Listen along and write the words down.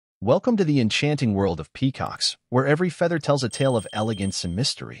Welcome to the enchanting world of peacocks, where every feather tells a tale of elegance and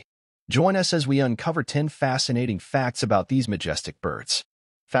mystery. Join us as we uncover 10 fascinating facts about these majestic birds.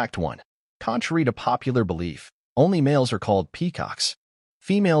 Fact 1. Contrary to popular belief, only males are called peacocks.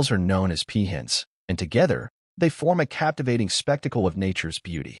 Females are known as peahens, and together, they form a captivating spectacle of nature's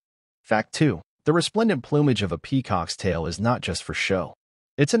beauty. Fact 2. The resplendent plumage of a peacock's tail is not just for show.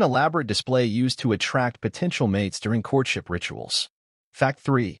 It's an elaborate display used to attract potential mates during courtship rituals. Fact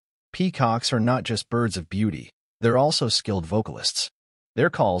 3. Peacocks are not just birds of beauty, they're also skilled vocalists. Their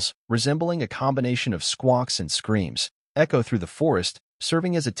calls, resembling a combination of squawks and screams, echo through the forest,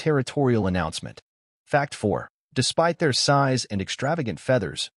 serving as a territorial announcement. Fact 4. Despite their size and extravagant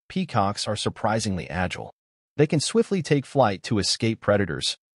feathers, peacocks are surprisingly agile. They can swiftly take flight to escape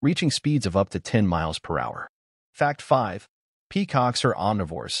predators, reaching speeds of up to 10 miles per hour. Fact 5. Peacocks are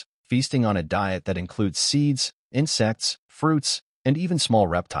omnivores, feasting on a diet that includes seeds, insects, fruits, and even small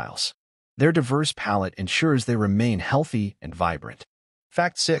reptiles. Their diverse palate ensures they remain healthy and vibrant.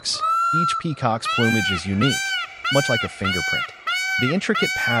 Fact 6. Each peacock's plumage is unique, much like a fingerprint. The intricate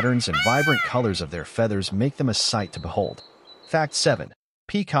patterns and vibrant colors of their feathers make them a sight to behold. Fact 7.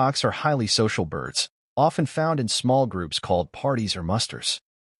 Peacocks are highly social birds, often found in small groups called parties or musters.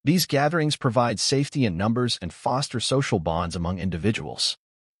 These gatherings provide safety in numbers and foster social bonds among individuals.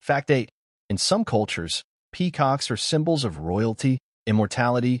 Fact 8. In some cultures, peacocks are symbols of royalty,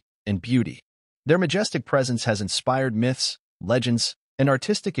 immortality, and beauty. Their majestic presence has inspired myths, legends, and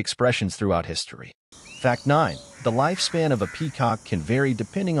artistic expressions throughout history. Fact 9. The lifespan of a peacock can vary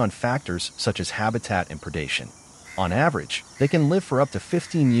depending on factors such as habitat and predation. On average, they can live for up to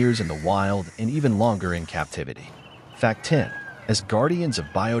 15 years in the wild and even longer in captivity. Fact 10. As guardians of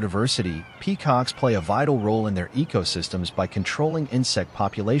biodiversity, peacocks play a vital role in their ecosystems by controlling insect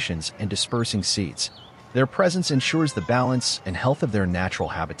populations and dispersing seeds. Their presence ensures the balance and health of their natural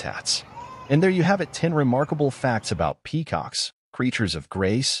habitats. And there you have it, 10 remarkable facts about peacocks, creatures of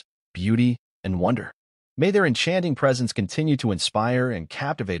grace, beauty, and wonder. May their enchanting presence continue to inspire and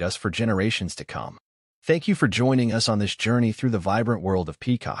captivate us for generations to come. Thank you for joining us on this journey through the vibrant world of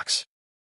peacocks.